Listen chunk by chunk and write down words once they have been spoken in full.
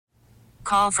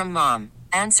Call from mom.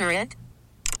 Answer it.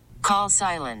 Call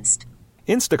silenced.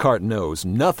 Instacart knows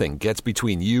nothing gets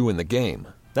between you and the game.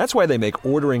 That's why they make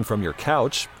ordering from your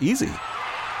couch easy.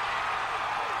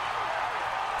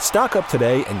 Stock up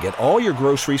today and get all your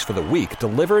groceries for the week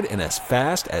delivered in as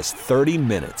fast as 30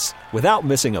 minutes without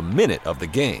missing a minute of the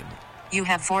game. You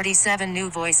have 47 new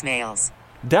voicemails.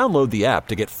 Download the app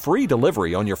to get free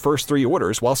delivery on your first 3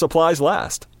 orders while supplies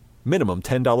last. Minimum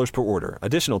 $10 per order.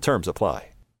 Additional terms apply.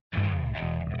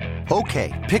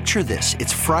 Okay, picture this.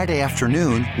 It's Friday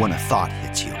afternoon when a thought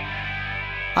hits you.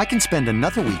 I can spend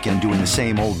another weekend doing the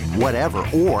same old whatever,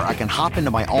 or I can hop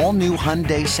into my all-new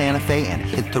Hyundai Santa Fe and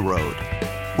hit the road.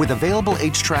 With available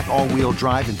H-Track all-wheel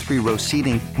drive and 3-row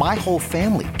seating, my whole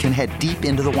family can head deep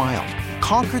into the wild.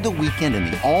 Conquer the weekend in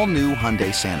the all-new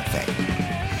Hyundai Santa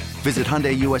Fe. Visit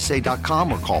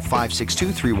HyundaiUSA.com or call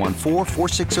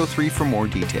 562-314-4603 for more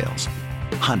details.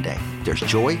 Hyundai, there's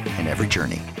joy in every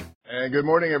journey. And good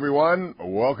morning, everyone.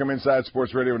 Welcome inside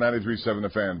Sports Radio 93.7 The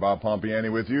Fan. Bob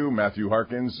Pompiani with you. Matthew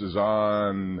Harkins is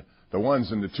on the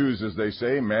ones and the twos, as they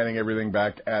say, manning everything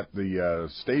back at the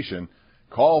station.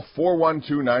 Call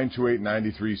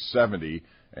 412-928-9370,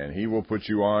 and he will put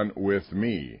you on with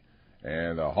me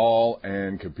and the Hall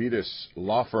and Capitas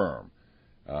Law Firm.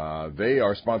 They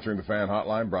are sponsoring the Fan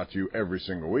Hotline, brought to you every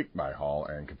single week by Hall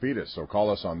and Capitas. So call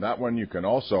us on that one. You can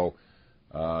also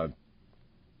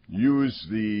use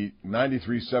the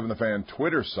 93.7 The Fan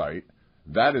Twitter site.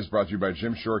 That is brought to you by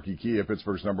Jim Shorkey Kia,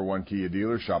 Pittsburgh's #1 Kia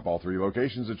dealer. Shop all 3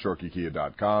 locations at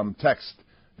ShorkeyKia.com. Text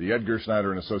the Edgar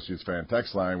Snyder & Associates fan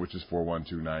text line, which is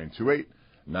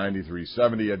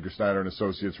 412-928-9370. Edgar Snyder &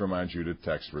 Associates reminds you to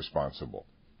text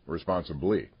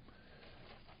responsibly.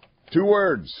 2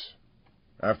 words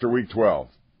after Week 12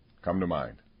 come to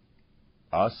mind.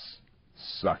 Us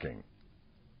sucking.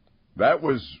 That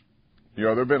was,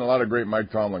 there have been a lot of great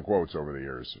Mike Tomlin quotes over the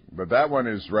years, but that one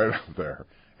is right up there,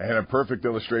 and a perfect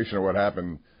illustration of what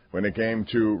happened when it came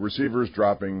to receivers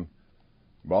dropping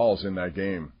balls in that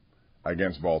game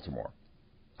against Baltimore.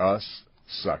 Us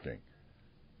sucking.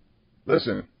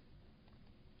 Listen,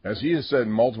 as he has said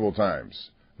multiple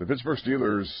times, the Pittsburgh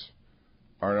Steelers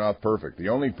are not perfect. The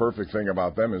only perfect thing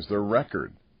about them is their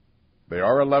record. They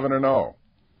are 11-0.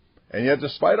 And yet,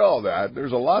 despite all that,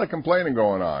 there's a lot of complaining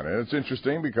going on. And it's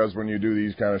interesting because when you do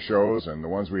these kind of shows, and the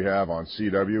ones we have on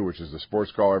CW, which is the sports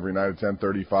call every night at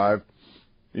 10:35,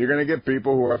 you're going to get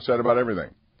people who are upset about everything.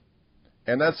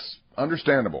 And that's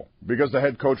understandable, because the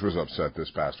head coach was upset this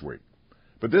past week.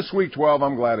 But this Week 12,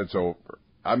 I'm glad it's over.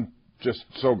 I'm just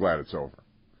so glad it's over.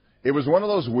 It was one of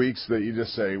those weeks that you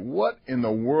just say, what in the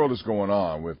world is going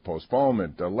on with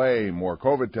postponement, delay, more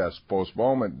COVID tests,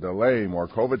 postponement, delay, more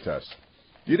COVID tests?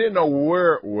 You didn't know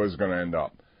where it was going to end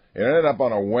up. It ended up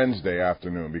on a Wednesday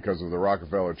afternoon because of the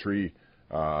Rockefeller tree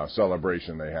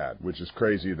celebration they had, which is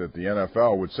crazy that the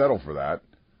NFL would settle for that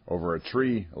over a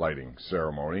tree lighting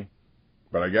ceremony.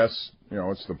 But I guess,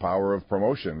 it's the power of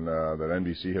promotion that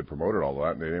NBC had promoted all of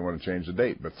that, and they didn't want to change the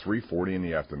date. But 3:40 in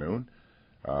the afternoon.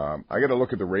 I got to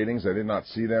look at the ratings. I did not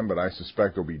see them, but I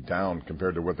suspect they'll be down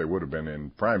compared to what they would have been in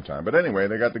prime time. But anyway,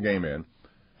 they got the game in.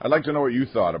 I'd like to know what you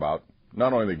thought about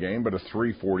not only the game, but a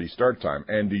 3:40 start time.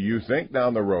 And do you think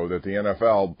down the road that the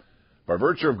NFL, by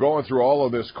virtue of going through all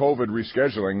of this COVID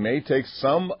rescheduling, may take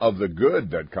some of the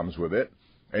good that comes with it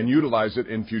and utilize it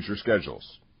in future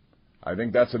schedules? I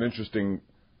think that's an interesting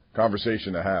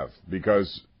conversation to have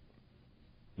because,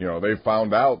 they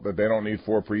found out that they don't need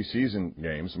 4 preseason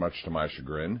games, much to my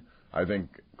chagrin. I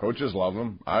think coaches love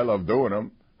them. I love doing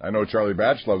them. I know Charlie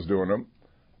Batch loves doing them.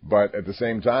 But at the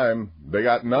same time, they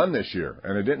got none this year,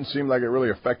 and it didn't seem like it really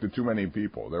affected too many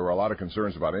people. There were a lot of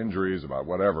concerns about injuries, about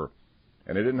whatever,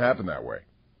 and it didn't happen that way.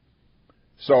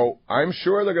 So I'm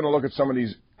sure they're going to look at some of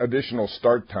these additional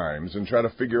start times and try to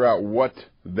figure out what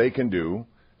they can do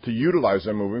to utilize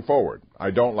them moving forward. I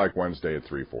don't like Wednesday at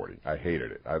 3:40. I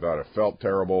hated it. I thought it felt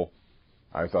terrible.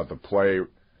 I thought the play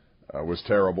was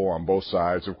terrible on both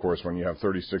sides. Of course, when you have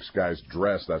 36 guys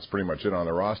dressed, that's pretty much it on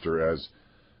the roster, as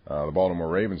the Baltimore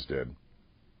Ravens did.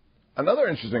 Another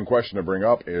interesting question to bring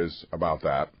up is how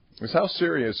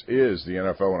serious is the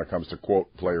NFL when it comes to,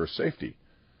 quote, player safety?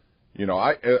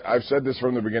 I've said this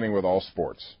from the beginning with all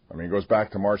sports. It goes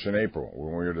back to March and April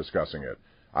when we were discussing it.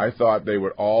 I thought they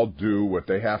would all do what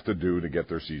they have to do to get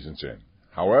their seasons in.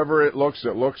 However it looks,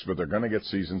 but they're going to get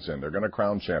seasons in. They're going to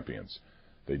crown champions.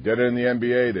 They did it in the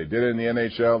NBA. They did it in the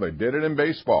NHL. They did it in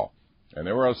baseball. And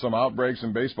there were some outbreaks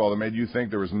in baseball that made you think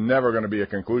there was never going to be a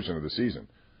conclusion of the season.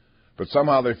 But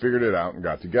somehow they figured it out and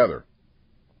got together.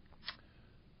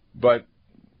 But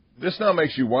this now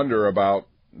makes you wonder about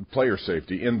player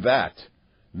safety in that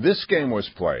this game was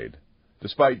played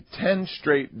despite 10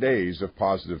 straight days of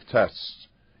positive tests.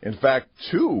 In fact,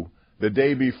 2 the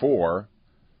day before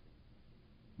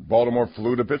Baltimore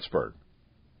flew to Pittsburgh.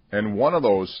 And one of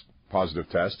those positive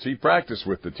tests, he practiced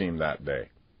with the team that day.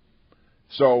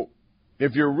 So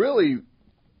if you're really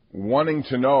wanting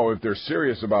to know if they're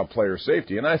serious about player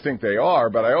safety, and I think they are,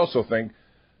 but I also think,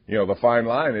 the fine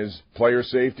line is player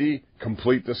safety,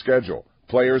 complete the schedule.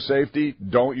 Player safety,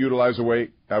 don't utilize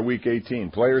week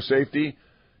 18. Player safety,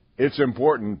 it's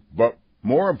important, but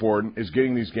more important is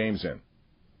getting these games in.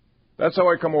 That's how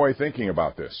I come away thinking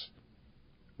about this.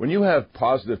 When you have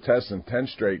positive tests in 10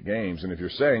 straight games, and if you're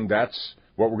saying that's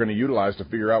what we're going to utilize to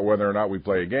figure out whether or not we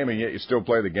play a game, and yet you still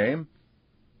play the game,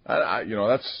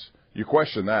 you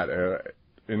question that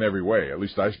in every way. At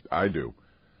least I do.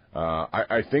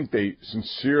 I think they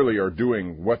sincerely are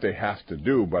doing what they have to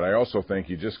do, but I also think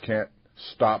you just can't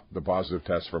stop the positive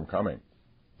tests from coming.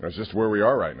 That's just where we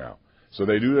are right now. So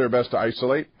they do their best to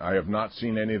isolate. I have not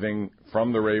seen anything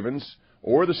from the Ravens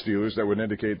or the Steelers that would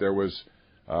indicate there was,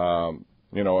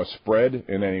 a spread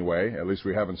in any way. At least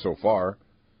we haven't so far.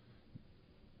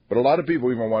 But a lot of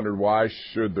people even wondered, why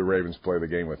should the Ravens play the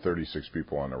game with 36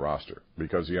 people on the roster?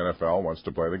 Because the NFL wants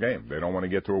to play the game. They don't want to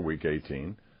get to a week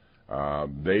 18.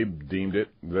 They deemed it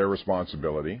their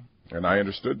responsibility, and I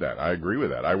understood that. I agree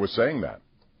with that. I was saying that.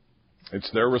 It's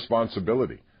their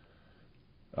responsibility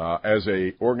as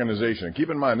a organization. And keep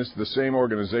in mind, this is the same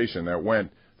organization that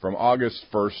went from August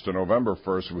 1st to November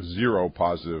 1st with 0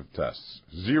 positive tests.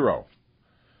 0.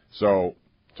 So,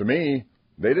 to me,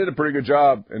 they did a pretty good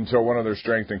job until one of their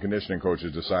strength and conditioning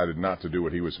coaches decided not to do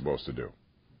what he was supposed to do.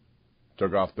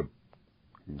 Took off the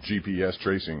GPS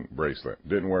tracing bracelet,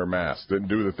 didn't wear masks, didn't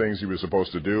do the things he was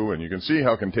supposed to do, and you can see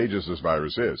how contagious this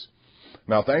virus is.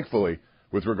 Now, thankfully,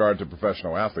 with regard to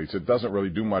professional athletes, it doesn't really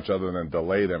do much other than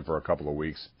delay them for a couple of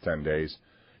weeks, 10 days.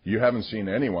 You haven't seen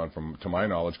anyone, to my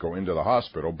knowledge, go into the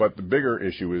hospital, but the bigger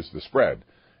issue is the spread.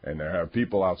 And there are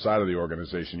people outside of the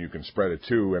organization you can spread it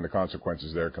to, and the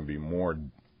consequences there can be more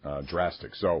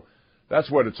drastic. So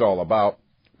that's what it's all about.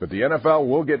 But the NFL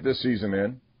will get this season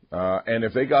in, and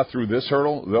if they got through this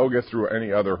hurdle, they'll get through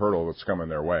any other hurdle that's coming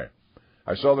their way.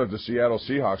 I saw that the Seattle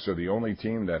Seahawks are the only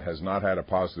team that has not had a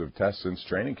positive test since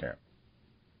training camp.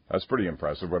 That's pretty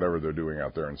impressive, whatever they're doing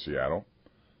out there in Seattle.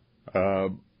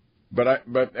 But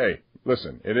hey,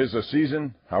 listen, it is a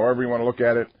season, however you want to look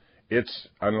at it. It's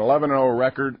an 11-0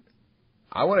 record.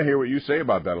 I want to hear what you say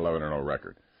about that 11-0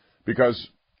 record. Because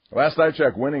last I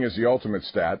checked, winning is the ultimate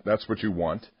stat. That's what you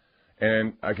want.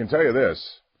 And I can tell you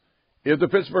this. If the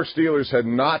Pittsburgh Steelers had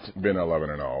not been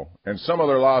 11-0, and some of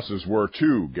their losses were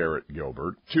to Garrett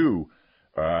Gilbert, to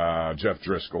Jeff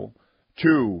Driscoll,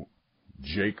 to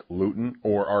Jake Luton,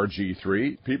 or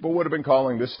RG3, people would have been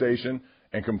calling this station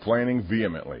and complaining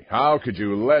vehemently. How could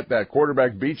you let that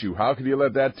quarterback beat you? How could you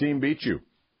let that team beat you?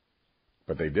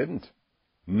 But they didn't.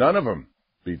 None of them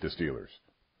beat the Steelers.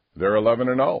 They're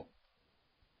 11-0.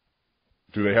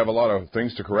 Do they have a lot of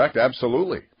things to correct?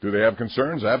 Absolutely. Do they have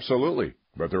concerns? Absolutely.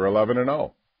 But they're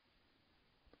 11-0.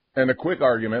 And the quick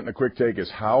argument, the quick take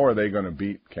is, how are they going to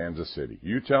beat Kansas City?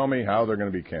 You tell me how they're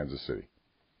going to beat Kansas City.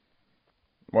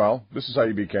 Well, this is how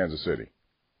you beat Kansas City.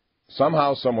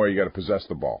 Somehow, somewhere, you got to possess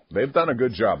the ball. They've done a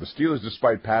good job. The Steelers,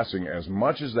 despite passing as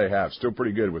much as they have, still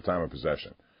pretty good with time of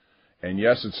possession. And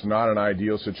yes, it's not an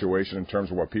ideal situation in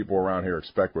terms of what people around here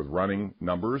expect with running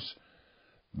numbers.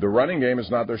 The running game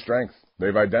is not their strength.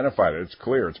 They've identified it. It's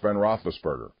clear. It's Ben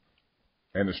Roethlisberger.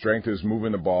 And the strength is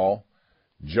moving the ball,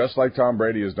 just like Tom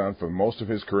Brady has done for most of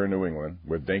his career in New England,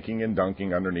 with dinking and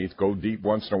dunking underneath. Go deep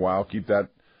once in a while. Keep that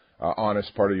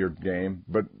honest part of your game.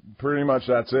 But pretty much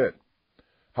that's it.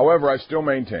 However, I still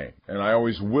maintain, and I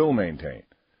always will maintain,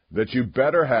 that you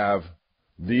better have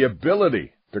the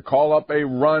ability to call up a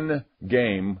run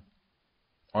game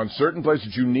on certain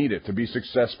places you need it to be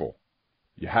successful.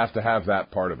 You have to have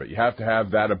that part of it. You have to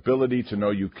have that ability to know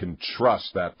you can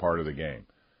trust that part of the game.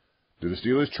 Do the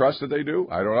Steelers trust that they do?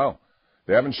 I don't know.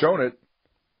 They haven't shown it.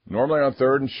 Normally on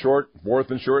 3rd and short,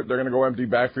 4th and short, they're going to go empty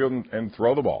backfield and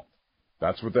throw the ball.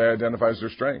 That's what they identify as their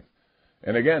strength.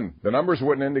 And again, the numbers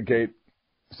wouldn't indicate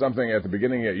something at the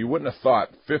beginning yet. You wouldn't have thought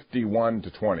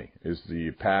 51-20 is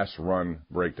the pass-run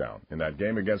breakdown in that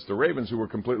game against the Ravens, who were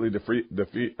completely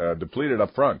depleted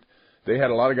up front. They had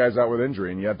a lot of guys out with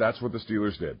injury, and yet that's what the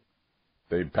Steelers did.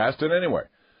 They passed it anyway.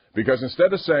 Because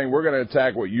instead of saying, we're going to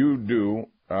attack what you do,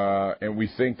 and we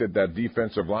think that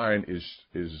defensive line is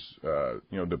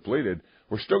depleted,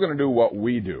 we're still going to do what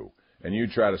we do, and you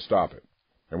try to stop it.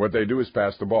 And what they do is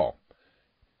pass the ball.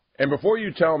 And before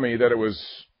you tell me that it was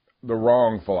the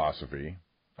wrong philosophy,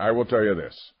 I will tell you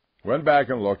this. Went back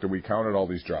and looked, and we counted all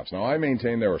these drops. Now, I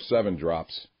maintain there were 7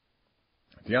 drops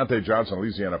Deontay Johnson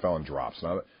leads the NFL in drops.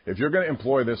 Now, if you're going to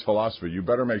employ this philosophy, you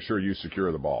better make sure you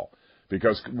secure the ball,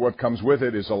 because what comes with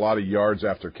it is a lot of yards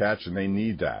after catch, and they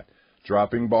need that.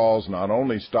 Dropping balls not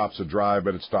only stops a drive,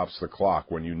 but it stops the clock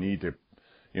when you need to,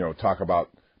 talk about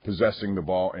possessing the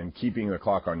ball and keeping the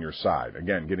clock on your side.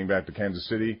 Again, getting back to Kansas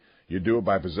City, you do it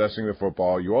by possessing the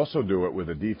football. You also do it with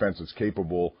a defense that's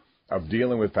capable of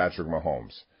dealing with Patrick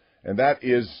Mahomes. And that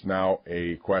is now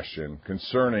a question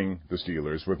concerning the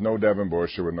Steelers with no Devin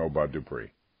Bush or with no Bud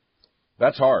Dupree.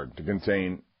 That's hard to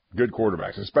contain good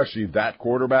quarterbacks, especially that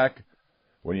quarterback,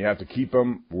 when you have to keep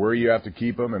him where you have to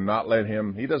keep him and not let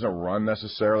him. He doesn't run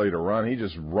necessarily to run. He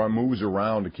just moves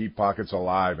around to keep pockets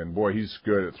alive. And, boy, he's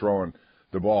good at throwing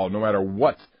the ball no matter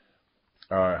what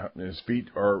his feet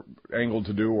are angled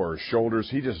to do or his shoulders.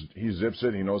 He zips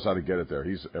it. He knows how to get it there.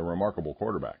 He's a remarkable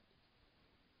quarterback.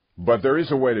 But there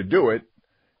is a way to do it.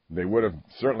 They would have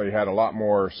certainly had a lot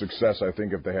more success, I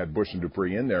think, if they had Bush and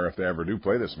Dupree in there if they ever do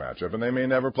play this matchup. And they may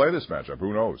never play this matchup.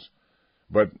 Who knows?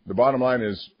 But the bottom line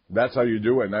is that's how you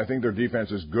do it. And I think their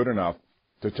defense is good enough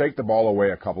to take the ball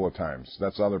away a couple of times.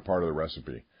 That's the other part of the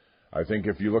recipe. I think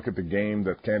if you look at the game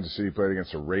that Kansas City played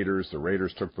against the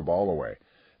Raiders took the ball away.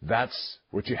 That's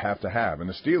what you have to have. And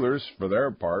the Steelers, for their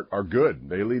part, are good.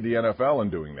 They lead the NFL in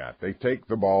doing that. They take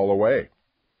the ball away.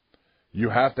 You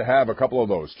have to have a couple of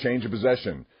those. Change of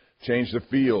possession, change the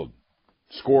field,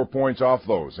 score points off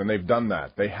those, and they've done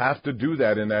that. They have to do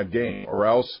that in that game, or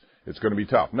else it's going to be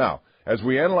tough. Now, as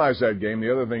we analyze that game,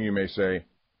 the other thing you may say,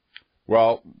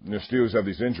 well, the Steelers have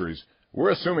these injuries. We're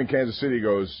assuming Kansas City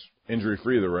goes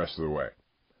injury-free the rest of the way.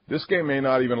 This game may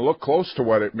not even look close to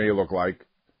what it may look like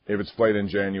if it's played in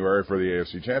January for the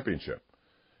AFC Championship.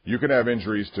 You can have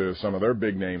injuries to some of their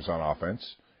big names on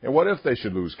offense. And what if they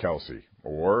should lose Kelsey?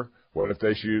 Or what if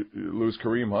they should lose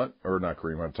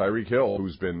Tyreek Hill,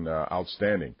 who's been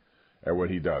outstanding at what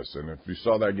he does. And if you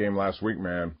saw that game last week,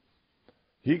 man,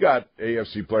 he got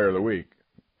AFC Player of the Week,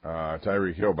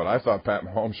 Tyreek Hill, but I thought Pat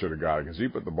Mahomes should have got it because he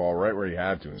put the ball right where he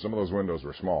had to, and some of those windows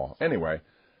were small. Anyway,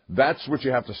 that's what you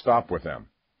have to stop with them.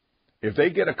 If they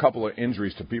get a couple of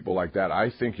injuries to people like that, I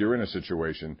think you're in a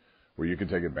situation where you can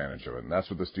take advantage of it, and that's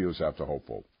what the Steelers have to hope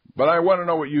for. But I want to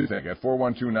know what you think at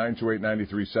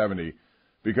 412-928-9370,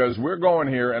 because we're going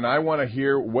here, and I want to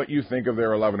hear what you think of their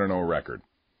 11-0 record.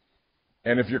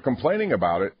 And if you're complaining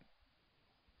about it,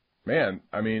 man,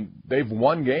 I mean, they've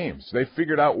won games. They've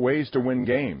figured out ways to win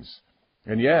games.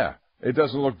 And, yeah, it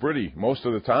doesn't look pretty most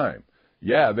of the time.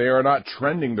 Yeah, they are not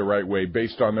trending the right way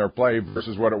based on their play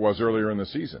versus what it was earlier in the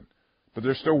season. But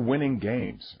they're still winning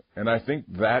games. And I think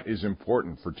that is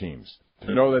important for teams,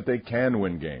 to know that they can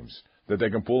win games, that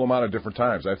they can pull them out at different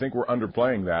times. I think we're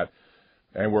underplaying that,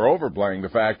 and we're overplaying the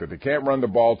fact that they can't run the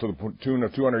ball to the tune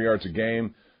of 200 yards a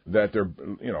game, that they're,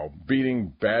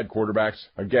 beating bad quarterbacks.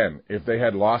 Again, if they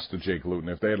had lost to Jake Luton,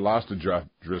 if they had lost to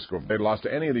Driscoll, if they had lost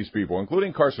to any of these people,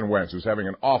 including Carson Wentz, who's having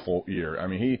an awful year. I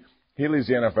mean, he leads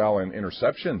the NFL in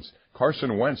interceptions.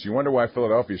 Carson Wentz, you wonder why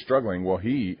Philadelphia's struggling. Well,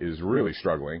 he is really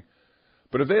struggling.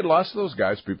 But if they had lost to those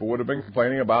guys, people would have been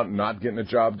complaining about not getting the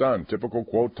job done. Typical,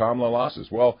 quote, Tomlin losses.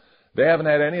 Well, they haven't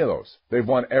had any of those. They've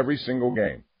won every single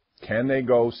game. Can they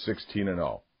go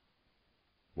 16-0?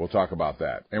 We'll talk about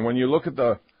that. And when you look at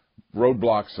the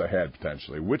roadblocks ahead,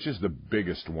 potentially, which is the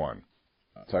biggest one?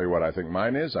 I'll tell you what I think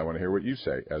mine is. I want to hear what you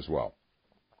say as well.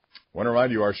 I want to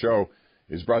remind you our show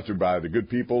is brought to you by the good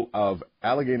people of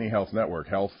Allegheny Health Network,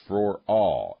 Health for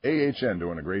All. AHN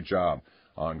doing a great job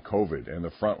on COVID and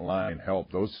the frontline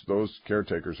help. Those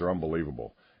caretakers are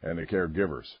unbelievable, and the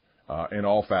caregivers in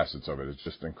all facets of it. It's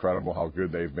just incredible how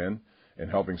good they've been in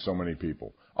helping so many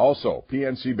people. Also,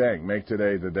 PNC Bank, make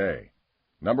today the day.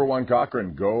 Number one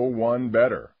Cochrane, go one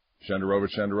better.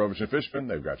 Shenderovich and Fishman,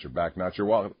 they've got your back, not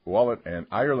your wallet. And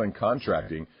Ireland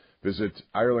Contracting, visit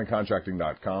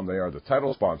IrelandContracting.com. They are the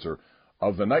title sponsor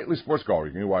of the Nightly Sports Call.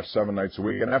 You can watch 7 nights a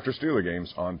week and after Steeler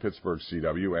games on Pittsburgh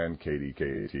CW and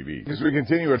KDKA-TV. As we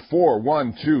continue at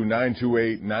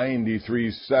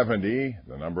 412-928-9370,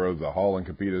 the number of the Hall and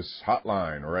Capitas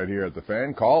hotline right here at the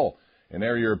Fan. Call and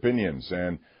air your opinions.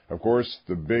 And, of course,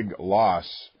 the big loss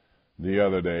the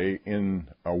other day in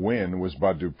a win was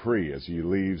Bud Dupree as he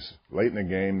leaves late in the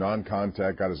game,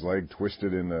 non-contact, got his leg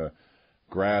twisted in the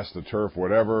grass, the turf,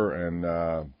 whatever, and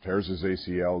tears his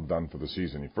ACL, done for the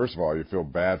season. First of all, you feel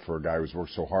bad for a guy who's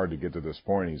worked so hard to get to this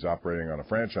point. He's operating on a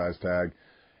franchise tag,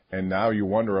 and now you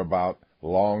wonder about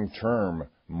long-term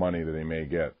money that he may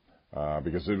get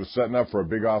because it was setting up for a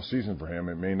big off-season for him.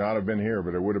 It may not have been here,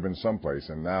 but it would have been someplace,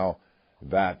 and now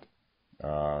that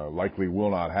likely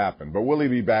will not happen. But will he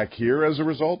be back here as a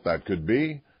result? That could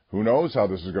be. Who knows how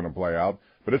this is going to play out?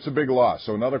 But it's a big loss.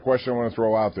 So another question I want to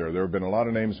throw out there. There have been a lot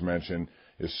of names mentioned.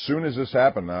 As soon as this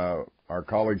happened, our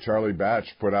colleague Charlie Batch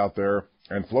put out there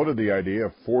and floated the idea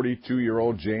of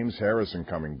 42-year-old James Harrison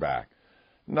coming back.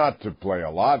 Not to play a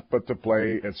lot, but to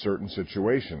play at certain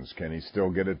situations. Can he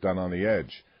still get it done on the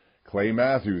edge? Clay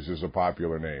Matthews is a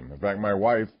popular name. In fact, my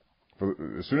wife,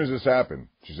 as soon as this happened,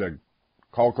 she said,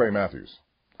 call Clay Matthews.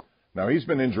 Now, he's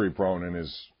been injury-prone in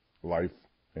his life,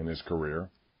 in his career.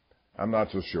 I'm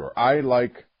not so sure. I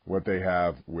like what they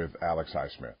have with Alex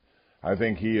Highsmith. I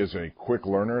think he is a quick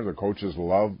learner. The coaches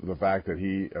love the fact that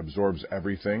he absorbs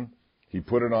everything. He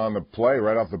put it on the play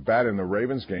right off the bat in the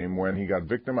Ravens game when he got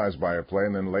victimized by a play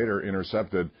and then later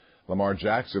intercepted Lamar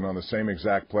Jackson on the same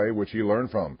exact play, which he learned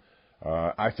from.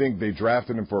 I think they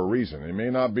drafted him for a reason. It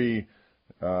may not be,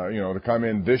 to come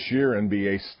in this year and be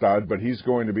a stud, but he's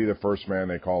going to be the first man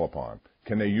they call upon.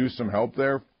 Can they use some help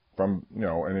there from,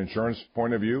 an insurance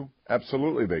point of view?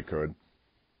 Absolutely they could.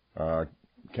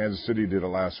 Kansas City did it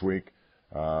last week,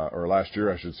 or last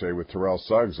year, I should say, with Terrell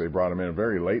Suggs. They brought him in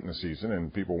very late in the season,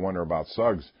 and people wonder about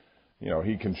Suggs.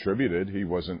 He contributed. He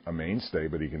wasn't a mainstay,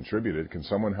 but he contributed. Can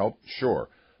someone help? Sure.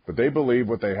 But they believe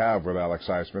what they have with Alex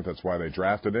Highsmith. That's why they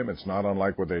drafted him. It's not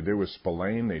unlike what they did with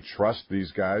Spillane. They trust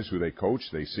these guys who they coach.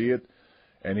 They see it,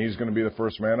 and he's going to be the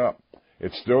first man up.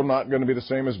 It's still not going to be the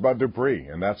same as Bud Dupree,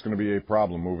 and that's going to be a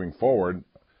problem moving forward.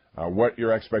 What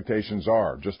your expectations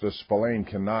are. Just as Spillane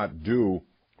cannot do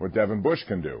what Devin Bush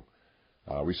can do.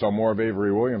 We saw more of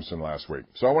Avery Williamson last week.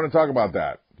 So I want to talk about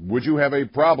that. Would you have a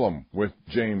problem with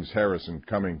James Harrison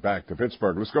coming back to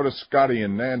Pittsburgh? Let's go to Scotty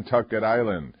in Nantucket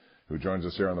Island, who joins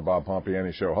us here on the Bob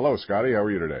Pompiani Show. Hello, Scotty. How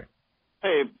are you today?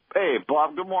 Hey,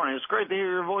 Bob. Good morning. It's great to hear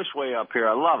your voice way up here.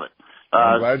 I love it.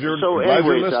 I'm glad you're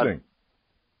listening.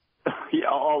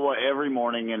 Every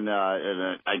morning, and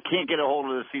I can't get a hold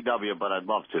of the CW, but I'd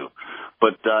love to.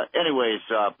 But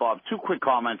Bob, two quick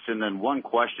comments and then one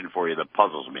question for you that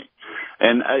puzzles me.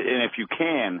 And if you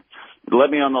can, let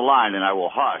me on the line, and I will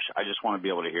hush. I just want to be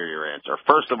able to hear your answer.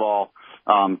 First of all,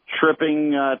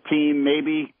 tripping team,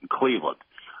 maybe Cleveland.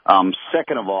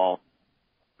 Second of all,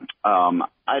 a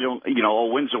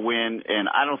win's a win, and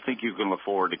I don't think you can look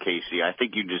forward to KC. I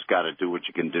think you just got to do what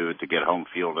you can do to get home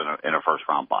field in a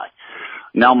first-round bye.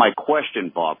 Now, my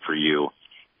question, Bob, for you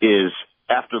is,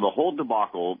 after the whole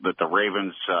debacle that the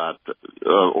Ravens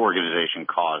organization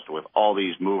caused with all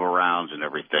these move-arounds and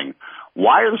everything,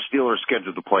 why are the Steelers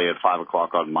scheduled to play at 5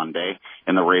 o'clock on Monday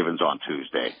and the Ravens on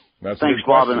Tuesday? Thanks,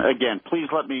 Bob. And again, please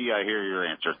let me hear your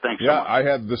answer. Thanks so much. Yeah, I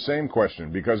had the same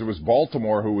question because it was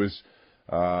Baltimore who was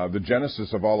the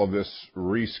genesis of all of this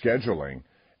rescheduling,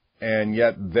 and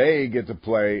yet they get to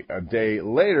play a day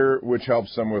later, which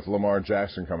helps them with Lamar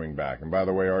Jackson coming back. And by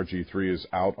the way, RG3 is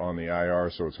out on the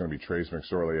IR, so it's going to be Trace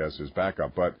McSorley as his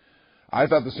backup. But I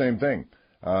thought the same thing.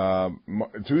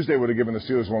 Tuesday would have given the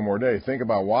Steelers one more day. Think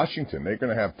about Washington. They're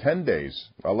going to have 10 days,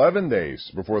 11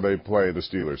 days before they play the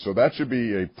Steelers. So that should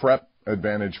be a prep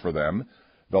advantage for them.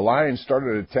 The line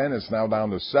started at 10. It's now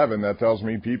down to 7. That tells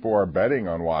me people are betting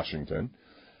on Washington.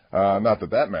 Not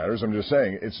that that matters. I'm just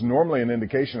saying it's normally an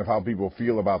indication of how people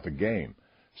feel about the game.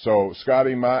 So,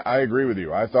 Scotty, I agree with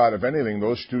you. I thought, if anything,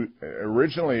 those two,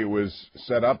 originally it was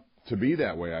set up to be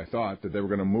that way. I thought that they were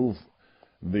going to move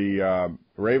the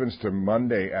Ravens to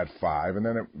Monday at 5, and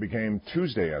then it became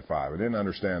Tuesday at 5. I didn't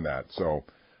understand that. So,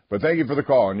 but thank you for the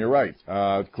call, and you're right.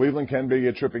 Cleveland can be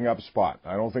a tripping up spot.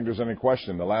 I don't think there's any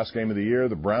question. The last game of the year,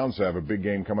 the Browns have a big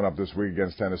game coming up this week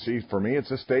against Tennessee. For me,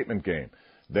 it's a statement game.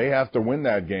 They have to win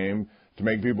that game to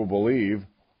make people believe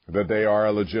that they are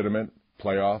a legitimate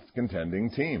playoff contending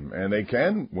team. And they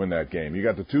can win that game. You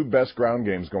got the two best ground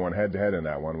games going head-to-head in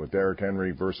that one with Derrick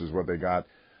Henry versus what they got,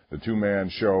 the two-man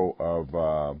show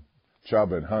of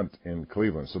Chubb and Hunt in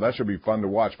Cleveland. So that should be fun to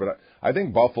watch. But I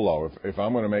think Buffalo, if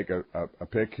I'm going to make a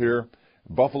pick here,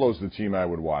 Buffalo's the team I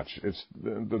would watch. It's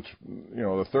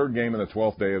the third game in the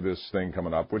 12th day of this thing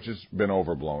coming up, which has been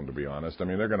overblown, to be honest. I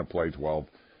mean, they're going to play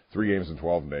 3 games in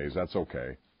 12 days. That's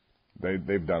okay.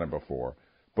 They've done it before.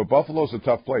 But Buffalo's a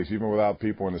tough place, even without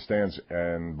people in the stands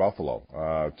in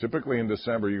Buffalo. Typically in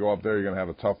December, you go up there, you're going to have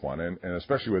a tough one. And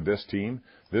especially with this team,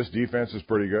 this defense is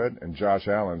pretty good, and Josh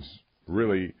Allen's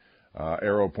really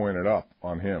arrow pointed up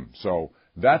on him. So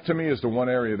that, to me, is the one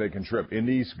area they can trip.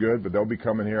 Indy's good, but they'll be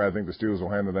coming here. I think the Steelers will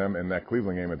handle them, and that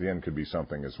Cleveland game at the end could be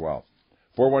something as well.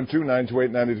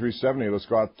 412-928-9370. Let's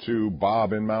go out to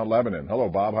Bob in Mount Lebanon. Hello,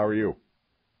 Bob. How are you?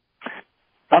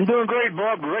 I'm doing great,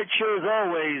 Bob. Great show as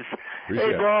always.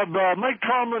 Appreciate Hey, Bob, Mike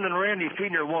Tomlin and Randy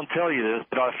Fiedner won't tell you this,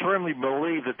 but I firmly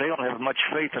believe that they don't have much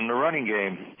faith in the running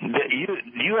game.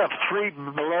 You have 3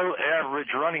 below-average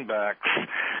running backs.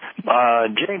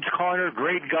 James Conner,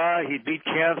 great guy. He beat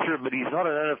cancer, but he's not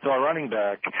an NFL running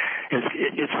back.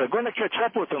 It's going to catch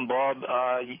up with him, Bob.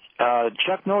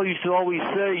 Chuck Noll used to always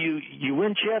say you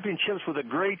win championships with a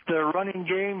great running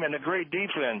game and a great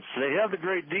defense. They have the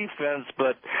great defense,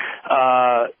 but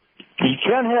you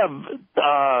can't have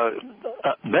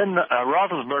Ben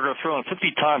Roethlisberger throwing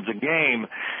 50 times a game,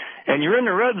 and you're in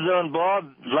the red zone, Bob,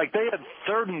 like they had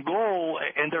 3rd and goal,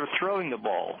 and they're throwing the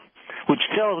ball, which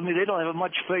tells me they don't have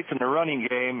much faith in the running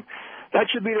game. That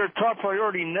should be their top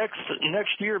priority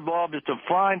next year, Bob, is to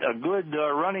find a good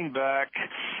running back.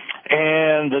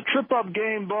 And the trip-up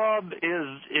game, Bob, is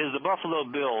the Buffalo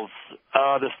Bills.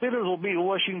 The Steelers will beat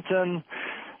Washington,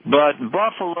 but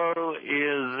Buffalo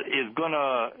is going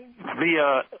to be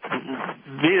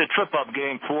a trip-up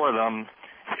game for them.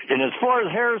 And as far as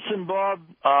Harrison, Bob,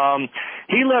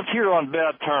 he left here on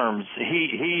bad terms.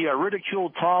 He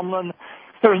ridiculed Tomlin.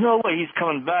 There's no way he's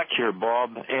coming back here,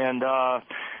 Bob. And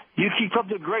you keep up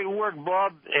the great work,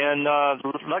 Bob. And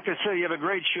like I said, you have a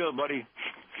great show, buddy.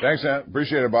 Thanks, Ant.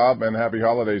 Appreciate it, Bob, and happy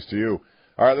holidays to you.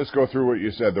 All right, let's go through what you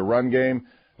said. The run game.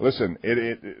 Listen,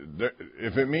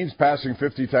 if it means passing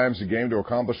 50 times a game to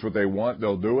accomplish what they want,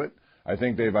 they'll do it. I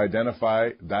think they've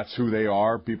identified that's who they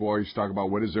are. People always talk about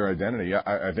what is their identity.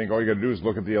 I think all you got to do is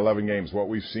look at the 11 games. What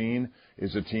we've seen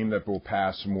is a team that will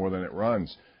pass more than it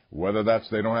runs. Whether that's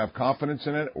they don't have confidence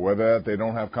in it, whether they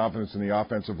don't have confidence in the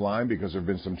offensive line because there have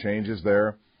been some changes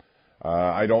there,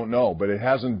 I don't know. But it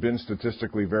hasn't been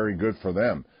statistically very good for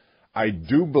them. I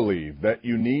do believe that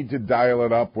you need to dial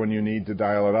it up when you need to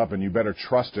dial it up, and you better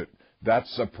trust it.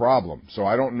 That's a problem. So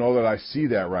I don't know that I see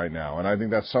that right now, and I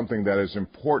think that's something that is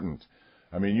important.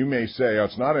 I mean, you may say, oh,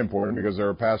 it's not important because they're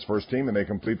a pass-first team and they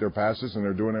complete their passes and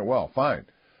they're doing it well. Fine.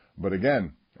 But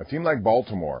again, a team like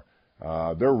Baltimore,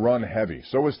 they're run-heavy.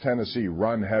 So is Tennessee,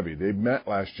 run-heavy. They met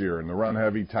last year, and the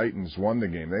run-heavy Titans won the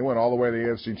game. They went all the way to the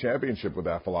AFC Championship with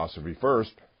that philosophy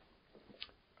first.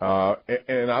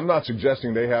 And I'm not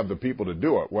suggesting they have the people to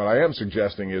do it. What I am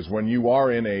suggesting is when you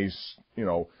are in a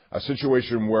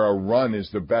situation where a run is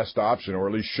the best option, or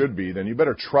at least should be, then you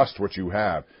better trust what you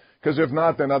have. Because if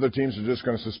not, then other teams are just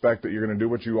going to suspect that you're going to do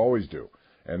what you always do,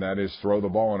 and that is throw the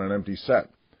ball on an empty set.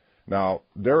 Now,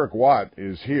 Derek Watt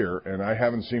is here, and I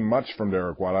haven't seen much from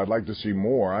Derek Watt. I'd like to see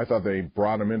more. I thought they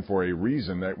brought him in for a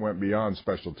reason that went beyond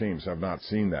special teams. Have not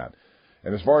seen that.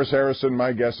 And as far as Harrison,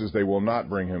 my guess is they will not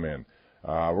bring him in.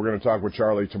 We're going to talk with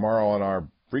Charlie tomorrow on our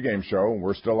pregame show.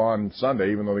 We're still on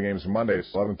Sunday, even though the game's Monday.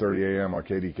 It's 11:30 a.m. on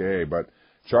KDKA. But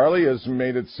Charlie has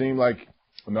made it seem like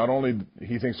not only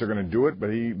he thinks they're going to do it,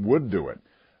 but he would do it.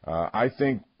 I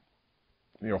think,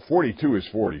 42 is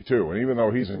 42. And even though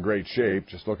he's in great shape,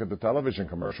 just look at the television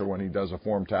commercial when he does a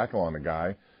form tackle on a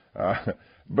guy.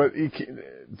 But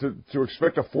to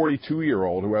expect a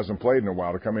 42-year-old who hasn't played in a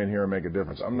while to come in here and make a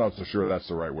difference, I'm not so sure that's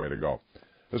the right way to go.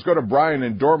 Let's go to Brian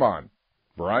in Dormont.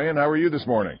 Brian, how are you this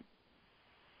morning?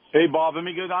 Hey, Bob, let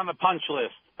me go down the punch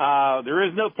list. There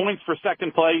is no points for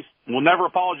second place. We'll never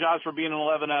apologize for being an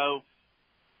 11-0.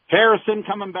 Harrison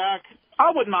coming back,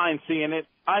 I wouldn't mind seeing it.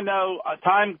 I know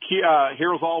time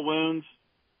heals all wounds.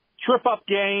 Trip-up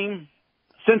game,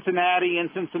 Cincinnati in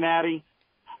Cincinnati.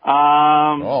 They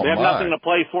have nothing to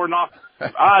play for.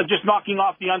 Just knocking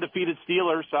off the undefeated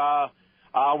Steelers.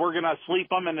 We're going to sweep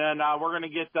them, and then we're going to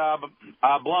get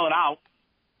blown out.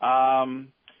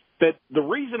 But the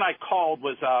reason I called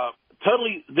was a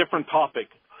totally different topic.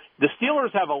 The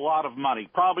Steelers have a lot of money,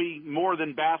 probably more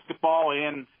than basketball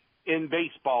and in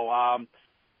baseball.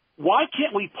 Why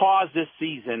can't we pause this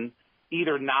season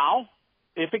either now,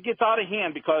 if it gets out of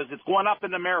hand, because it's going up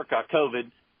in America, COVID.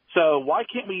 So why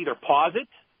can't we either pause it,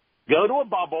 go to a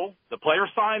bubble? The players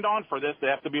signed on for this. They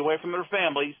have to be away from their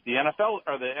families. The NFL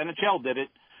or the NHL did it.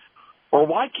 Or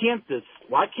why can't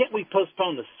we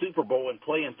postpone the Super Bowl and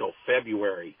play until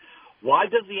February? Why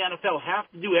does the NFL have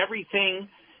to do everything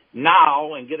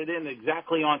now and get it in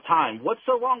exactly on time? What's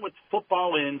so wrong with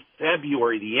football in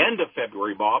February, the end of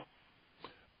February, Bob?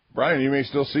 Brian, you may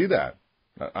still see that.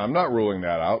 I'm not ruling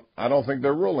that out. I don't think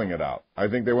they're ruling it out. I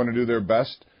think they want to do their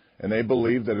best, and they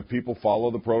believe that if people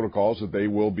follow the protocols that they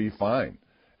will be fine.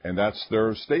 And that's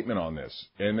their statement on this.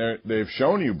 And they've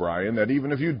shown you, Brian, that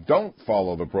even if you don't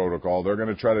follow the protocol, they're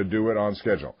going to try to do it on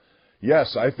schedule.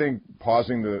 Yes, I think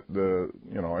pausing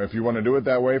if you want to do it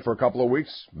that way for a couple of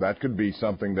weeks, that could be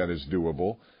something that is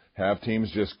doable. Have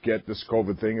teams just get this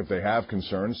COVID thing if they have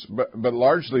concerns. But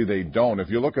largely they don't. If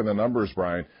you look at the numbers,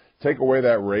 Brian, take away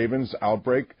that Ravens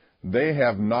outbreak, they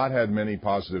have not had many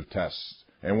positive tests.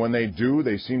 And when they do,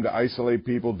 they seem to isolate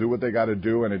people, do what they got to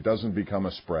do, and it doesn't become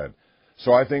a spread.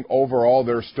 So I think overall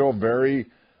they're still very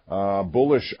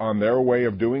bullish on their way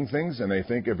of doing things, and they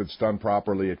think if it's done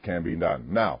properly, it can be done.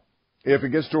 Now, if it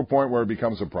gets to a point where it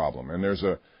becomes a problem, and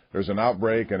there's an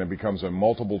outbreak, and it becomes a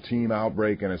multiple team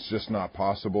outbreak, and it's just not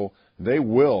possible, they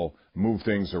will move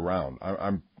things around.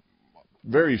 I'm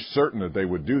very certain that they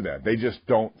would do that. They just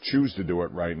don't choose to do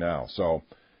it right now. So,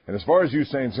 and as far as you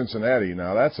saying Cincinnati,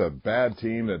 now that's a bad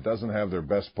team that doesn't have their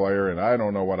best player, and I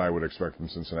don't know what I would expect from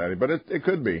Cincinnati, but it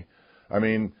could be. I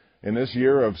mean, in this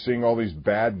year of seeing all these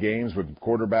bad games with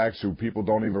quarterbacks who people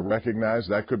don't even recognize,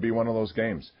 that could be one of those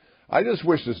games. I just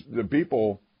wish the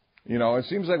people, it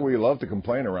seems like we love to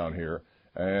complain around here,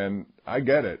 and I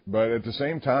get it, but at the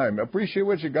same time, appreciate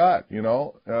what you got.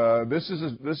 This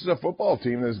is a football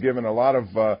team that's given a lot of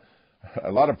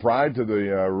pride to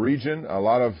the region, a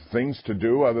lot of things to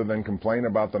do other than complain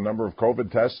about the number of COVID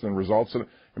tests and results. And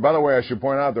by the way, I should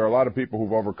point out there are a lot of people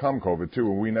who've overcome COVID too,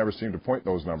 and we never seem to point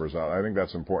those numbers out. I think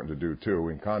that's important to do too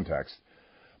in context.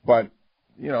 But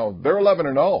they're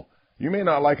 11-0. You may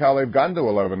not like how they've gotten to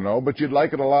 11-0, but you'd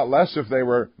like it a lot less if they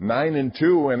were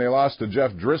 9-2 and they lost to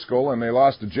Jeff Driscoll and they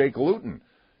lost to Jake Luton.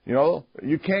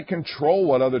 You can't control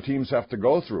what other teams have to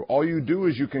go through. All you do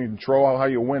is you can control how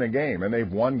you win a game, and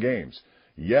they've won games.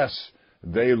 Yes,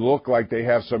 they look like they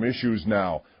have some issues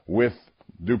now with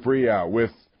Dupree out, with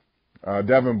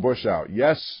Devin Bush out.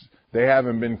 Yes, they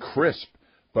haven't been crisp,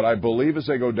 but I believe as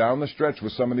they go down the stretch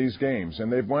with some of these games,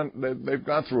 and they've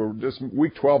gone through this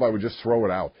week 12, I would just throw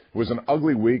it out. It was an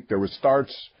ugly week. There was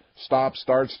starts, stops.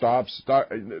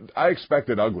 I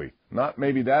expected ugly. Not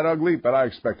maybe that ugly, but I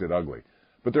expected ugly.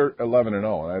 But they're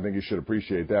 11-0, and I think you should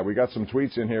appreciate that. We got some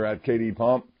tweets in here at KD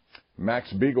Pomp.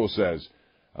 Max Beagle says,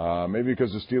 maybe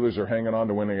because the Steelers are hanging on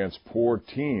to win against poor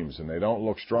teams and they don't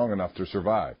look strong enough to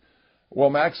survive. Well,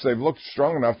 Max, they've looked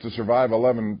strong enough to survive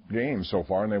 11 games so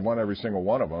far, and they've won every single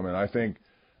one of them. And I think,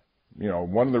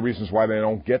 one of the reasons why they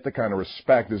don't get the kind of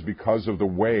respect is because of the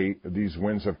way these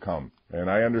wins have come. And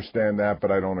I understand that,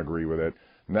 but I don't agree with it.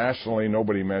 Nationally,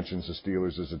 nobody mentions the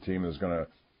Steelers as a team that's going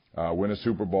to win a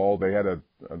Super Bowl. They had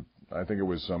I think it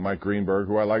was Mike Greenberg,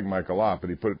 who I like Mike a lot, but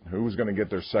he put who was going to get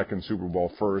their second Super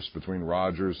Bowl first between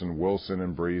Rodgers and Wilson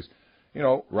and Breeze.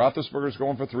 Roethlisberger's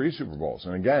going for 3 Super Bowls.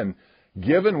 And again,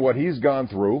 given what he's gone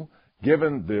through,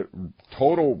 given the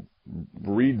total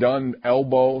redone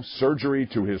elbow, surgery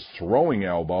to his throwing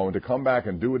elbow, and to come back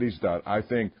and do what he's done, I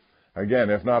think, again,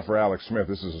 if not for Alex Smith,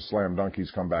 this is a slam dunk.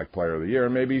 He's comeback player of the year,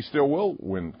 and maybe he still will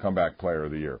win comeback player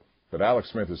of the year. But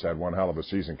Alex Smith has had one hell of a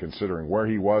season considering where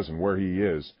he was and where he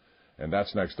is, and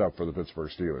that's next up for the Pittsburgh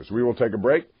Steelers. We will take a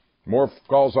break. More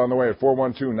calls on the way at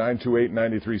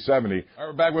 412-928-9370. All right,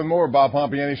 we're back with more Bob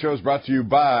Pompiani Shows brought to you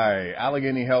by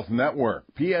Allegheny Health Network,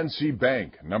 PNC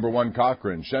Bank, Number 1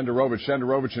 Cochran,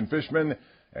 Shenderovich and Fishman,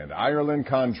 and Ireland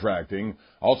Contracting.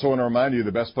 Also want to remind you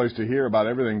the best place to hear about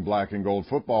everything black and gold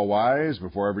football-wise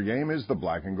before every game is the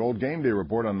Black and Gold Game Day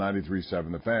Report on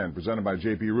 93.7 The Fan, presented by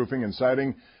JP Roofing and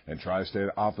Siding and Tri-State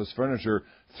Office Furniture,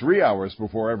 3 hours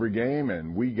before every game,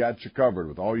 and we got you covered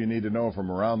with all you need to know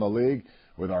from around the league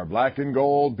with our black and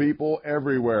gold people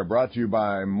everywhere. Brought to you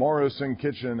by Morrison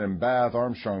Kitchen and Bath,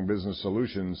 Armstrong Business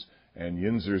Solutions, and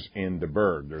Yinzers in the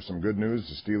Berg. There's some good news.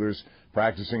 The Steelers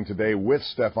practicing today with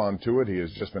Stephon Tuitt. He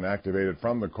has just been activated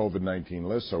from the COVID-19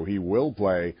 list, so he will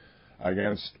play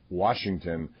against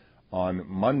Washington on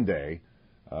Monday.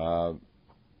 And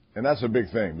that's a big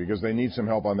thing because they need some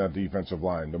help on that defensive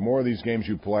line. The more of these games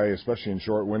you play, especially in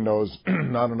short windows,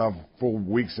 not enough full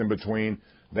weeks in between.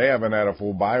 They haven't had a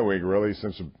full bye week, really,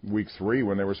 since week 3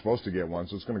 when they were supposed to get one.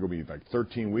 So it's going to be like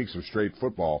 13 weeks of straight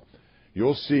football.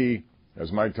 You'll see,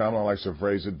 as Mike Tomlin likes to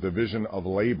phrase it, division of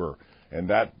labor. And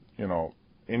that,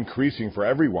 increasing for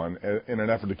everyone in an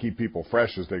effort to keep people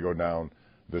fresh as they go down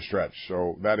the stretch.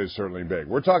 So that is certainly big.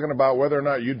 We're talking about whether or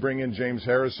not you'd bring in James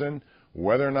Harrison,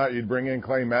 whether or not you'd bring in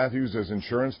Clay Matthews as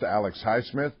insurance to Alex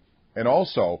Highsmith, and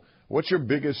also, what's your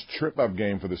biggest trip-up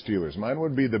game for the Steelers? Mine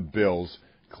would be the Bills.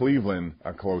 Cleveland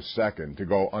a close second to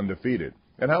go undefeated.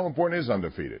 And how important is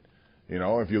undefeated?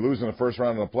 If you lose in the first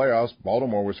round of the playoffs,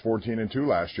 Baltimore was 14-2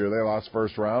 last year. They lost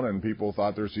first round, and people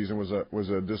thought their season was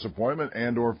a disappointment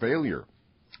and or failure.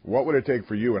 What would it take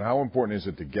for you, and how important is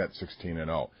it to get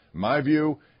 16-0? My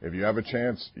view, if you have a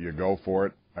chance, you go for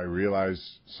it. I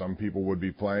realize some people would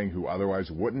be playing who otherwise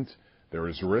wouldn't. There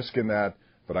is risk in that,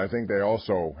 but I think they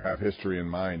also have history in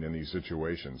mind in these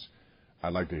situations.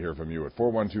 I'd like to hear from you at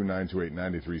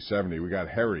 412-928-9370. We got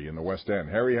Harry in the West End.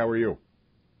 Harry, how are you?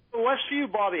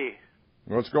 Westview, Bobby.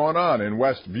 What's going on in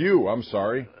Westview? I'm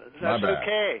sorry. My bad.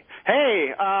 Okay.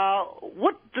 Hey,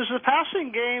 what does the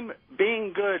passing game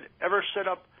being good ever set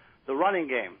up the running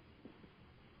game?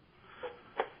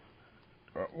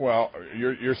 Well,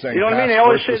 you're saying you know what I mean? They pass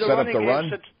always first say to the set up running the game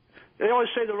run? they always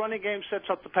say the running game sets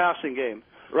up the passing game,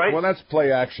 right? Well, that's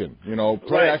play action. Play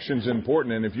Right. action's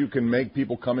important, and if you can make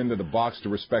people come into the box to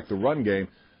respect the run game,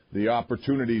 the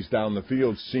opportunities down the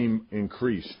field seem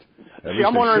increased. See,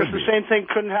 I'm wondering if the same thing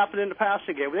couldn't happen in the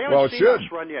passing game. They haven't seen us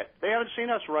run yet. They haven't seen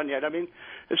us run yet. I mean,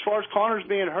 as far as Connor's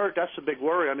being hurt, that's a big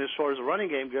worry. I mean, as far as the running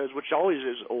game goes, which always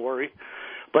is a worry.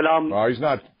 But well, he's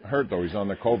not hurt though. He's on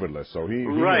the COVID list, so he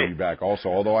may be back also.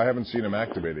 Although I haven't seen him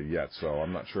activated yet, so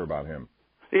I'm not sure about him.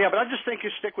 Yeah, but I just think you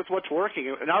stick with what's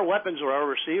working, and our weapons are our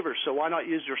receivers. So why not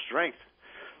use your strength?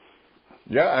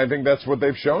 Yeah, I think that's what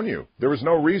they've shown you. There was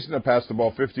no reason to pass the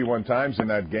ball 51 times in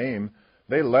that game.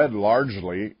 They led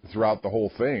largely throughout the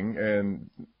whole thing, and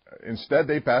instead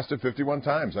they passed it 51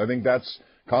 times. I think that's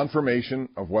confirmation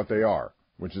of what they are,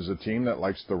 which is a team that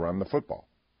likes to run the football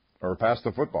or pass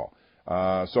the football.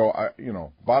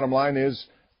 Bottom line is,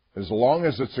 as long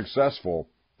as it's successful,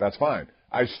 that's fine.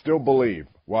 I still believe,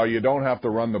 while you don't have to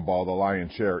run the ball the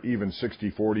lion's share, even 60,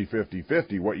 40, 50,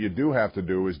 50, what you do have to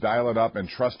do is dial it up and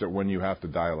trust it when you have to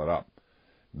dial it up.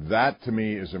 That, to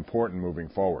me, is important moving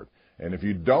forward. And if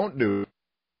you don't do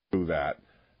that,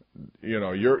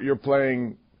 you're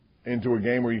playing into a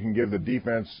game where you can give the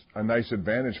defense a nice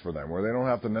advantage for them, where they don't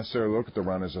have to necessarily look at the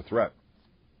run as a threat.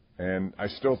 And I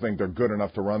still think they're good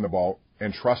enough to run the ball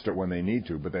and trust it when they need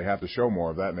to, but they have to show more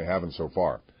of that, and they haven't so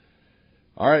far.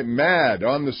 All right, Mad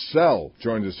on the cell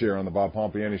joins us here on the Bob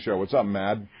Pompiani Show. What's up,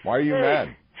 Mad? Why are you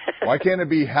mad? Why can't it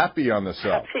be happy on the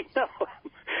cell?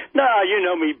 No, you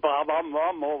know me, Bob.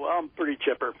 I'm pretty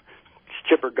chipper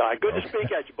guy. Good to speak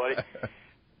at you, buddy.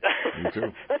 Me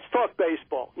too. Let's talk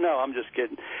baseball. No, I'm just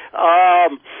kidding.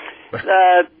 As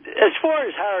far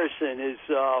as Harrison is,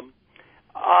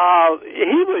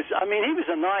 he was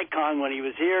an icon when he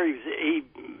was here. He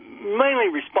mainly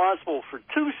responsible for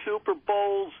 2 Super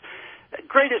Bowls.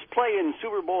 Greatest play in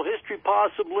Super Bowl history,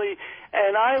 possibly.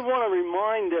 And I want to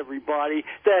remind everybody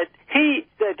that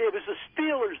it was the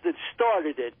Steelers that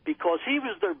started it, because he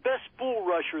was their best bull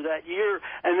rusher that year,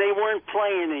 and they weren't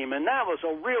playing him, and that was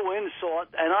a real insult.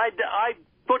 And I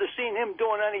would have seen him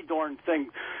doing any darn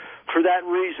thing for that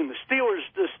reason. The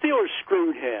Steelers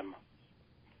screwed him.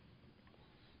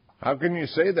 How can you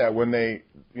say that when they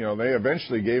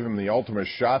eventually gave him the ultimate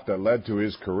shot that led to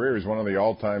his career? He's one of the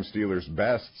all-time Steelers'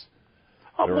 bests.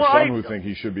 There are some who think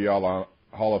he should be Hall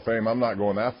of Fame. I'm not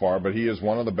going that far, but he is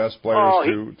one of the best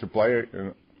players to play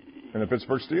in the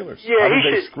Pittsburgh Steelers. Yeah, how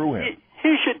did they screw him?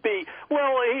 He should be.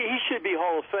 Well, he should be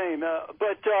Hall of Fame.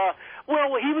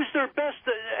 He was their best,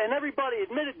 and everybody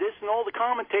admitted this, and all the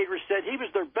commentators said he was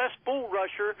their best bull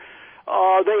rusher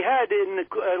they had in the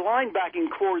linebacking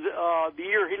core the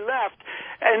year he left,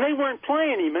 and they weren't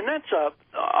playing him. And that's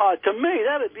to me,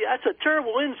 that's a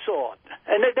terrible insult.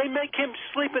 And they make him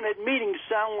sleeping at meetings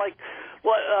sound like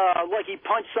he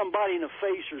punched somebody in the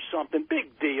face or something.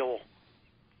 Big deal.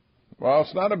 Well,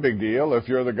 it's not a big deal if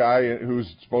you're the guy who's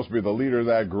supposed to be the leader of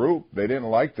that group. They didn't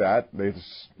like that.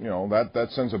 That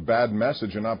sends a bad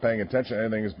message. You're not paying attention to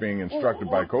anything that's being instructed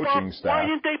by coaching staff. Why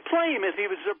didn't they play him if he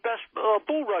was their best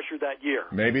bull rusher that year?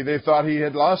 Maybe they thought he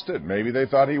had lost it. Maybe they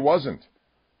thought he wasn't.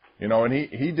 And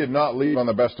he did not leave on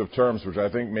the best of terms, which I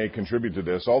think may contribute to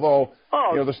this. Although,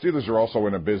 the Steelers are also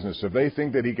in a business. If they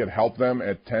think that he could help them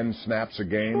at 10 snaps a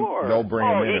game, they'll bring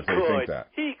him in if they think that.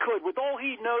 He could. With all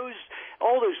he knows,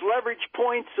 all those leverage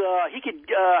points, he could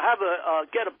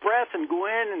get a breath and go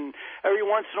in, and every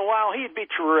once in a while he'd be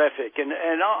terrific. And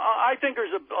I think there's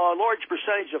a large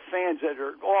percentage of fans that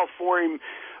are all for him,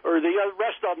 or the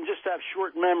rest of them just have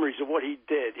short memories of what he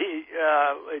did.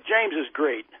 James is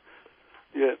great.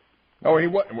 Yeah. Oh,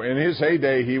 in his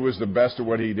heyday, he was the best at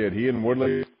what he did. He and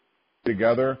Woodley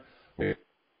together,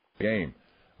 game.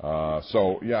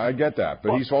 I get that.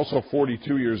 But he's also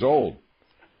 42 years old.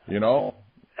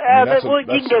 That's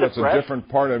a different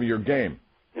part of your game.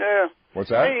 Yeah. What's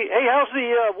that? Hey, how's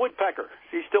the woodpecker? Is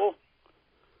he still?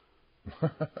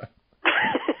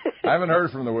 I haven't heard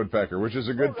from the woodpecker, which is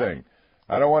a good thing.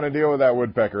 I don't want to deal with that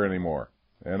woodpecker anymore.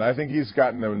 And I think he's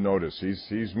gotten the notice.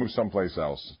 He's moved someplace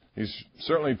else. He's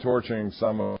certainly torching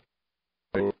some.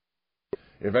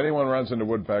 If anyone runs into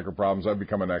woodpecker problems, I've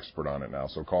become an expert on it now,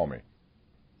 so call me.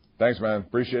 Thanks, man.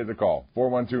 Appreciate the call.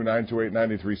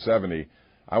 412-928-9370.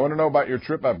 I want to know about your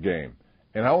trip-up game.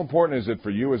 And how important is it for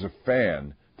you as a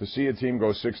fan to see a team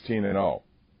go 16-0?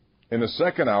 In the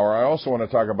second hour, I also want to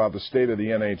talk about the state of the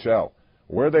NHL.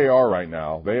 Where they are right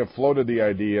now, they have floated the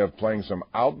idea of playing some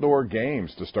outdoor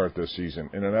games to start this season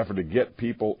in an effort to get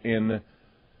people in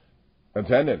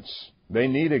attendance. They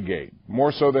need a gate,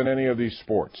 more so than any of these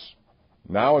sports.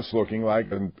 Now it's looking like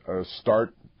a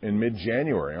start in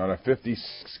mid-January on a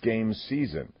 56-game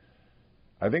season.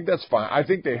 I think that's fine. I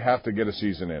think they have to get a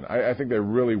season in. I think they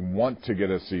really want to get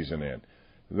a season in.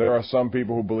 There are some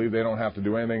people who believe they don't have to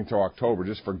do anything until October.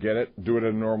 Just forget it. Do it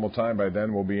at a normal time. By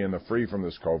then we'll be in the free from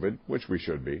this COVID, which we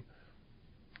should be.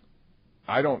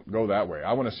 I don't go that way.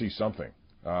 I want to see something.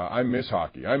 I miss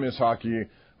hockey. I miss hockey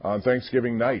on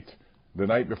Thanksgiving night, the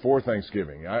night before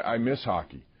Thanksgiving. I miss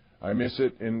hockey. I miss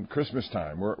it in Christmas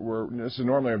time. This is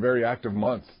normally a very active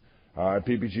month at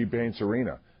PPG Paints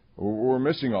Arena. We're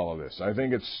missing all of this. I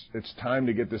think it's time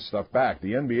to get this stuff back.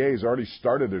 The NBA has already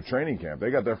started their training camp.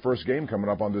 They got their first game coming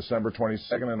up on December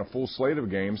 22nd and a full slate of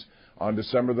games on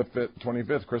December the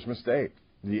 25th, Christmas Day.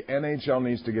 The NHL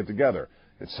needs to get together.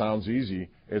 It sounds easy.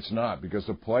 It's not, because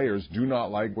the players do not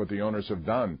like what the owners have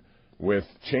done with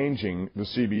changing the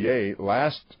CBA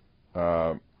last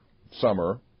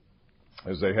summer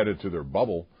as they headed to their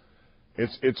bubble.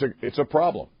 It's a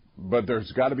problem. But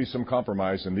there's got to be some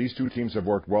compromise, and these two teams have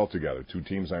worked well together. Two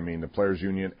teams, I mean, the Players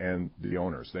Union and the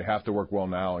owners. They have to work well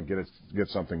now and get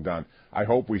something done. I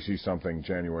hope we see something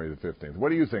January the 15th. What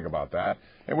do you think about that?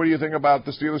 And what do you think about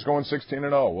the Steelers going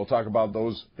 16-0? We'll talk about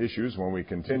those issues when we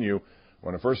continue. I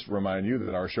want to first remind you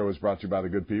that our show is brought to you by the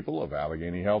good people of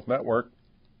Allegheny Health Network.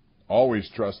 Always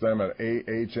trust them at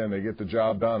AHN. They get the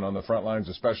job done on the front lines,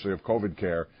 especially of COVID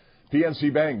care.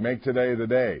 PNC Bank, make today the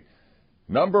day.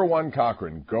 Number One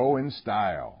Cochran, go in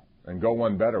style. And go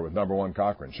one better with Number One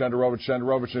Cochran.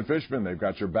 Shenderovich and Fishman, they've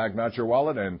got your back, not your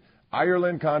wallet. And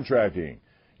Ireland Contracting.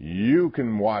 You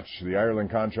can watch the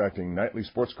Ireland Contracting Nightly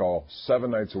Sports Call 7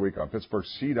 nights a week on Pittsburgh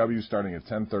CW starting at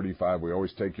 10:35. We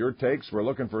always take your takes. We're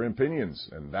looking for opinions,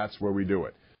 and that's where we do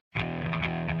it.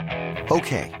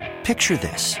 Okay, picture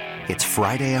this. It's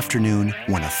Friday afternoon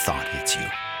when a thought hits you.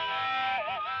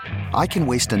 I can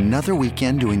waste another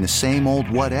weekend doing the same old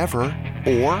whatever,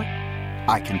 or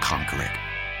I can conquer it.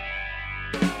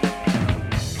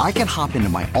 I can hop into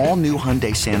my all-new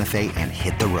Hyundai Santa Fe and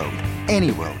hit the road. Any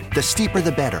road. The steeper,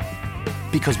 the better.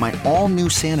 Because my all-new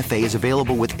Santa Fe is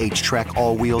available with H-Track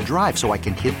all-wheel drive, so I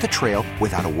can hit the trail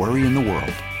without a worry in the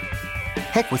world.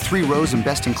 Heck, with 3 rows and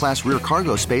best-in-class rear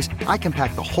cargo space, I can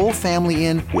pack the whole family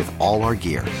in with all our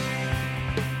gear.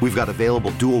 We've got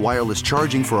available dual wireless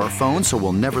charging for our phones, so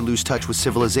we'll never lose touch with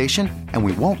civilization, and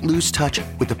we won't lose touch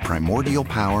with the primordial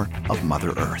power of Mother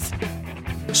Earth.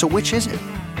 So which is it?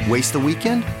 Waste the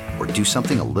weekend or do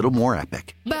something a little more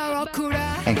epic?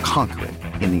 And conquer it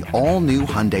in the all-new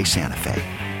Hyundai Santa Fe.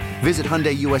 Visit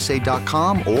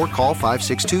HyundaiUSA.com or call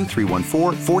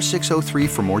 562-314-4603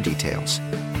 for more details.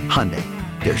 Hyundai,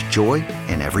 there's joy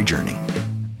in every journey.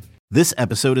 This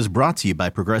episode is brought to you by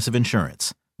Progressive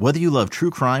Insurance. Whether you love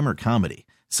true crime or comedy,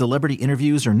 celebrity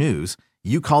interviews or news,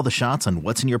 you call the shots on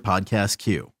what's in your podcast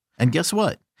queue. And guess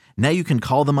what? Now you can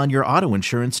call them on your auto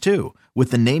insurance too with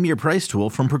the Name Your Price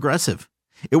tool from Progressive.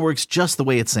 It works just the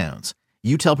way it sounds.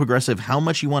 You tell Progressive how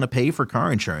much you want to pay for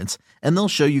car insurance, and they'll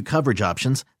show you coverage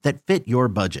options that fit your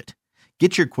budget.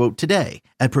 Get your quote today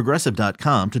at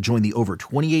Progressive.com to join the over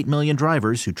 28 million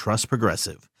drivers who trust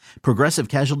Progressive. Progressive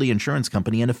Casualty Insurance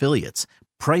Company and Affiliates.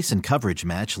 Price and coverage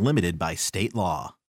match limited by state law.